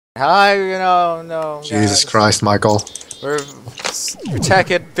Hi, no, Jesus guys. Christ, Michael. We're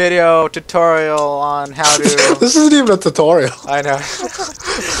Tekkit video tutorial on how to. This isn't even a tutorial. I know.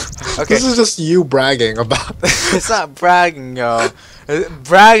 Okay, This is just you bragging about. it's not bragging, yo.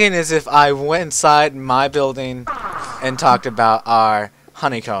 Bragging is if I went inside my building and talked about our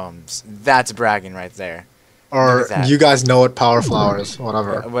honeycombs. That's bragging right there. Or you guys know what power flower is,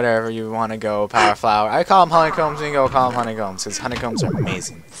 whatever. Whatever you want to go, power flower. I call them honeycombs, and you go call them honeycombs because honeycombs are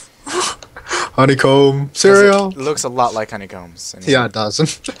amazing. Honeycomb cereal. It looks a lot like honeycombs. Yeah, it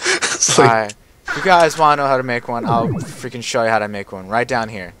doesn't. It's Alright, if you guys want to know how to make one, I'll freaking show you how to make one right down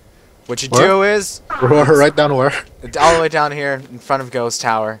here. What you do is right down where? all the way down here in front of Ghost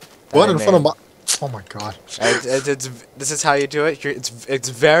Tower. What in front of my? Oh my god. This is how you do it. It's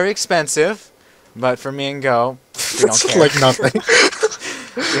very expensive, but for me and Go, we don't It's care. like nothing.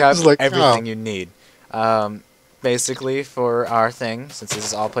 We have It's like, everything you need. Basically, for our thing, since this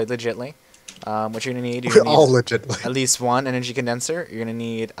is all played legitly, what you're gonna need, We're all legitly. at least one energy condenser. You're gonna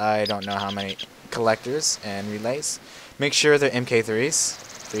need, I don't know how many collectors and relays. Make sure they're MK3s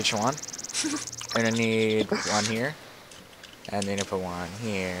for each one. You're gonna need one here, and then you put one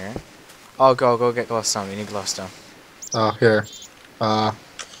here. Oh, go get glowstone. You need glowstone. Oh, here.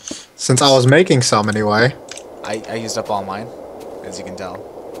 Since I was making some anyway. I used up all mine, as you can tell,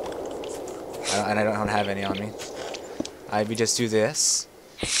 and I don't have any on me. We just do this.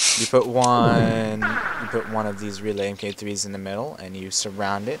 You put one of these relay MK3s in the middle, and you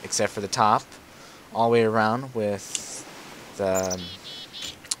surround it, except for the top, all the way around with the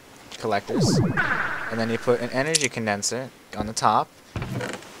collectors. And then you put an energy condenser on the top,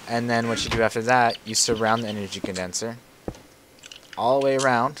 and then what you do after that, you surround the energy condenser all the way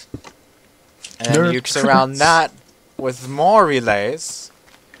around, and then you surround that with more relays.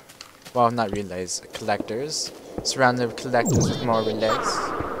 Well, not relays, collectors. Surround the collectors with more relays.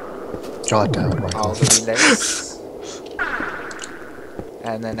 God damn it, All the relays.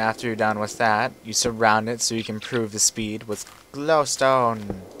 And then after you're done with that, you surround it so you can improve the speed with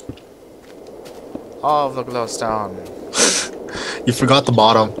glowstone. All of the glowstone. You forgot the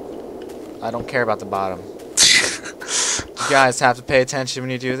bottom. I don't care about the bottom. You guys have to pay attention when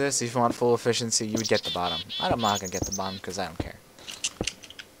you do this. If you want full efficiency, you would get the bottom. I'm not going to get the bottom because I don't care.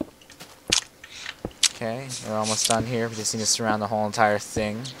 Okay, we're almost done here. We just need to surround the whole entire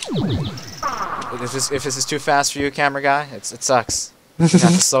thing. If this is too fast for you, camera guy, it sucks. You're gonna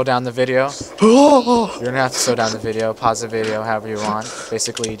have to slow down the video. You're gonna have to slow down the video, pause the video, however you want.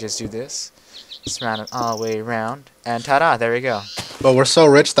 Basically, you just do this, surround it all the way around, and ta-da! There you go. But we're so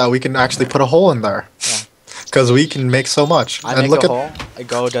rich that we can actually put a hole in there. Yeah. Because we can make so much. I and make look a at hole. A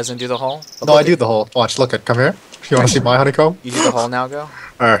Go doesn't do the hole. No, I do the hole. Watch, look at. Come here. You want to see my honeycomb? You do the hole now, Go.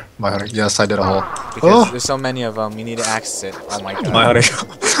 My honey. Yes, I did a hole. Because there's so many of them, you need to access it. Oh my god. My honeycomb.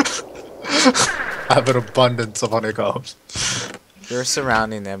 I have an abundance of honeycombs. You're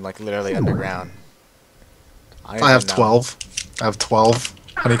surrounding them like literally underground. I have 12. I have 12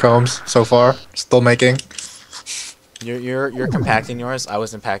 honeycombs so far. Still making. You're compacting yours. I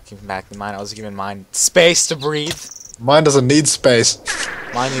wasn't compacting mine. I was giving mine space to breathe. Mine doesn't need space.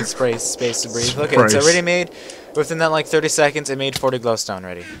 Mine needs space to breathe. Look, it's already made. Within that like 30 seconds, it made 40 glowstone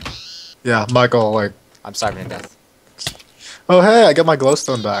ready. Yeah, Michael, like. I'm starving to death. Oh hey, I got my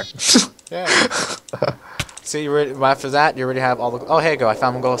glowstone back. Yeah. See, after that, you already have all the. Oh hey, Go! I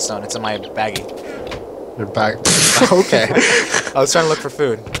found glowstone. It's in my baggie. You're back. Okay. I was trying to look for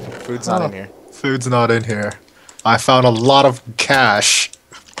food. Food's not in here. Food's not in here. I found a lot of cash.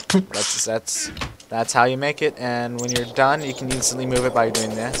 That's how you make it. And when you're done, you can instantly move it by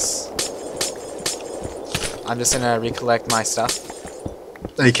doing this. I'm just gonna recollect my stuff.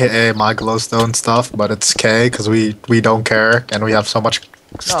 AKA my glowstone stuff, but it's K because we don't care and we have so much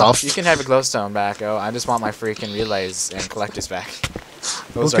stuff. No, you can have your glowstone back. Oh, I just want my freaking relays and collectors back.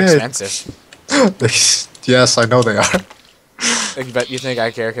 Those are Okay. expensive. Yes, I know they are. But you think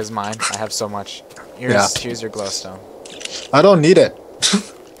I care because mine? I have so much. Here's your glowstone. I don't need it.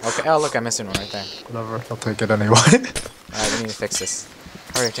 Okay. Oh look, I'm missing one right there. Whatever, I'll take it anyway. Alright, we need to fix this.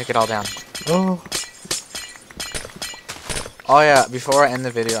 Hurry, take it all down. Oh. Oh yeah, before I end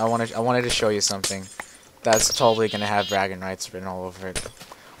the video, I wanted to show you something that's totally gonna have dragon rights written all over it.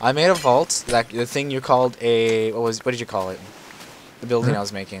 I made a vault, the thing you called a what did you call it? The building I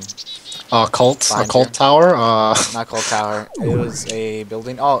was making. A cult tower. Not cult tower. It was a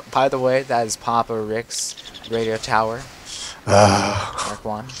building. Oh, by the way, that is Papa Rick's radio tower. Mark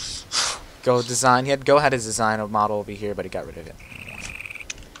 1. Go design. Go had his design a model over here, but he got rid of it.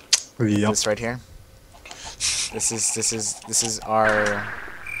 Yep. This right here. This is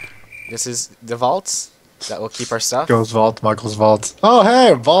the vaults. That will keep our stuff. Goes vault, Michael's vault. Oh,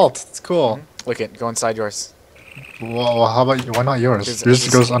 hey, vault. It's cool. Look it, go inside yours. Well, how about you? Why not yours? Because Yours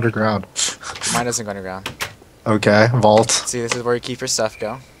goes underground. Mine doesn't go underground. Okay, vault. See, this is where you keep your stuff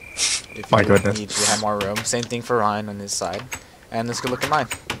go. If My you goodness. need to have more room. Same thing for Ryan on his side. And let's go look at mine.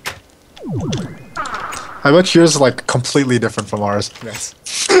 I bet yours is like completely different from ours. Yes.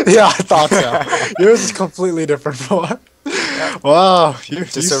 Yeah, I thought so. Yours is completely different from ours. Wow, you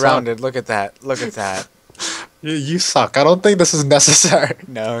Just you surrounded. Look at that. Look at that. Suck. You suck. I don't think this is necessary.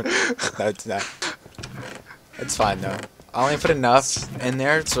 No, it's not. It's fine though. I only put enough in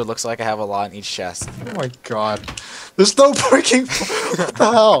there so it looks like I have a lot in each chest. Oh my god. There's no freaking. What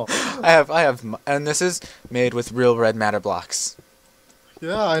the hell? I have, and this is made with real red matter blocks.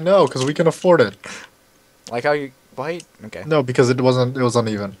 Yeah, I know, because we can afford it. Like how you, why? Okay. No, because it was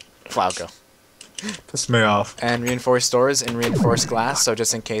uneven. Wow, go. Piss me off. And reinforced doors and reinforced glass, so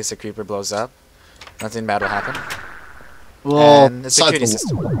just in case a creeper blows up, nothing bad will happen. Well, And the security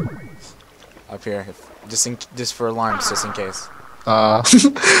system up here, just for alarms, just in case.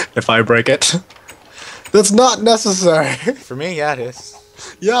 If I break it. That's not necessary. For me, yeah, it is.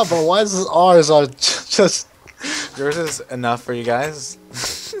 Yeah, but why is ours are just... Yours is enough for you guys.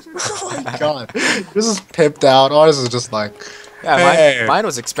 Oh my god. This is pimped out. Ours is just like... Yeah, Hey, mine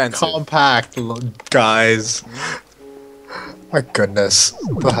was expensive. compact, guys. My goodness.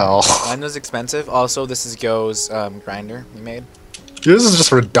 What the hell? Mine was expensive. Also, this is Go's grinder we made. Yours is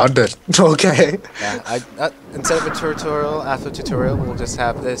just redundant. Okay. Yeah, instead of a tutorial, after tutorial, we'll just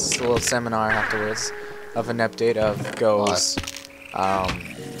have this little seminar afterwards of an update of Go's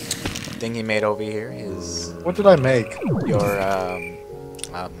thing he made over here. His What did I make? your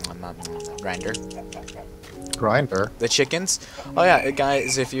grinder. Grinder. The chickens. Oh yeah,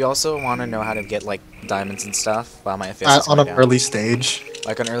 guys, if you also want to know how to get like diamonds and stuff, wow, my face is On going an down. early stage.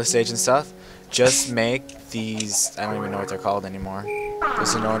 Like on early stage and stuff, just make these. I don't even know what they're called anymore.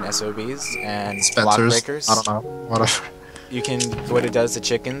 Those are known SOBs and block Spencers. breakers. I don't know. Whatever. You can, what it does to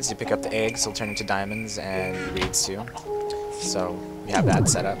chickens, you pick up the eggs, they'll turn into diamonds and breeds too. So we have that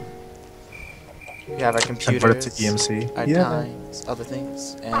set up. We have our computers, Convert it to EMC. our Yeah. times, other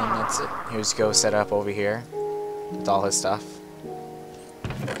things, and that's it. Here's Go set up over here with all his stuff.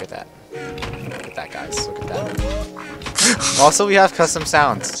 Look at that. Look at that, guys. Look at that. Also, we have custom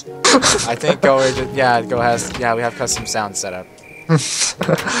sounds. I think Go we have custom sounds set up.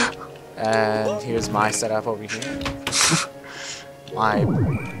 And here's my setup over here.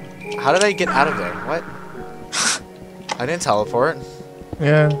 How did I get out of there? What? I didn't teleport.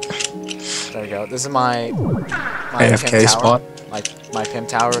 Yeah. There we go. This is my AFK pimp spot. tower. My pimp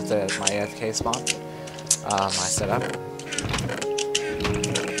tower with my AFK spot. My setup.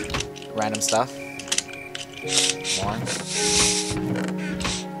 Random stuff. More.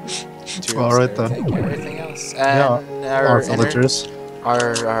 Alright then. Everything else. Yeah. And Our villagers.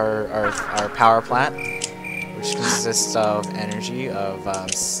 our power plant, which consists of energy of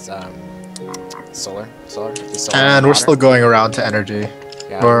solar. And we're still going around to energy.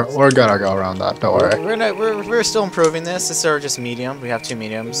 Yeah. We're gonna go around that. Don't worry. We're still improving this. This is just medium. We have 2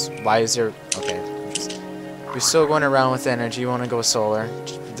 mediums. Why is there? Okay. We're still going around with energy. We want to go solar.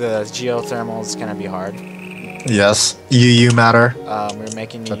 The geothermal is gonna be hard. Yes. UU matter. We're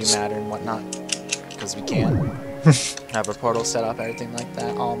making UU matter and whatnot because we can. Have a portal set up, everything like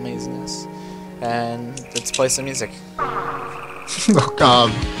that, all amazingness. And let's play some music.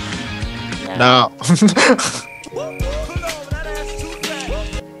 No.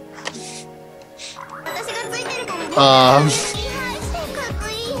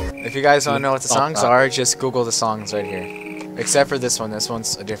 If you guys don't know what the songs are, just Google the songs right here. Except for this one. This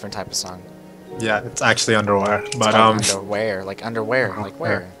one's a different type of song. Yeah, it's actually underwear. But underwear, like underwear, like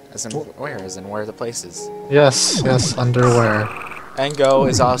where? As in where? As in where the place is. Yes, underwear. And Go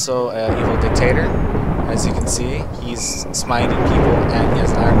is also an evil dictator. As you can see, he's smiting people, and he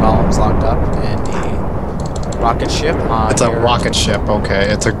has iron golems locked up, and a rocket ship on. It's a rocket ship. Okay,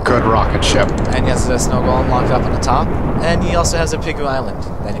 it's a good rocket ship. And he has a snow golem locked up on the top, and he also has a Pigu Island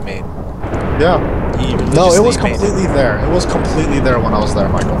that he made. Yeah. No, it was religiously made completely there. It was completely there when I was there,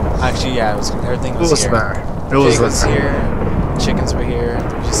 Michael. Actually, yeah, everything was, It was here. there. It was Pig was there. here. Chickens were here.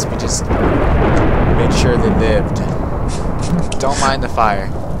 We just made sure they lived. Don't mind the fire.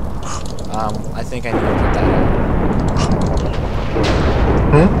 I think I need to put that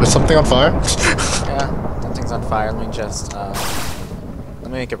out. There's something on fire? Yeah, something's on fire. Let me just let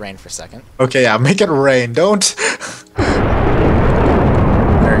me make it rain for a second. Okay, yeah, make it rain. Don't. There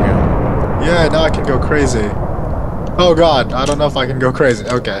we go. Yeah, now I can go crazy. Oh god, I don't know if I can go crazy.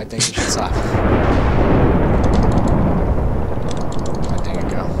 Okay. I think you should stop. There you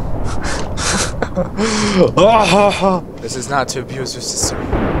go. This is not to abuse your sister.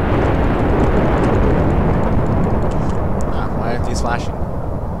 Why aren't these flashing?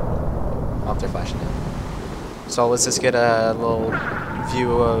 Oh, they're flashing now. So let's just get a little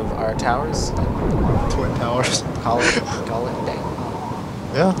view of our towers. Twin towers. Call it day.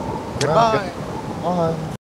 Yeah. Goodbye. Bye.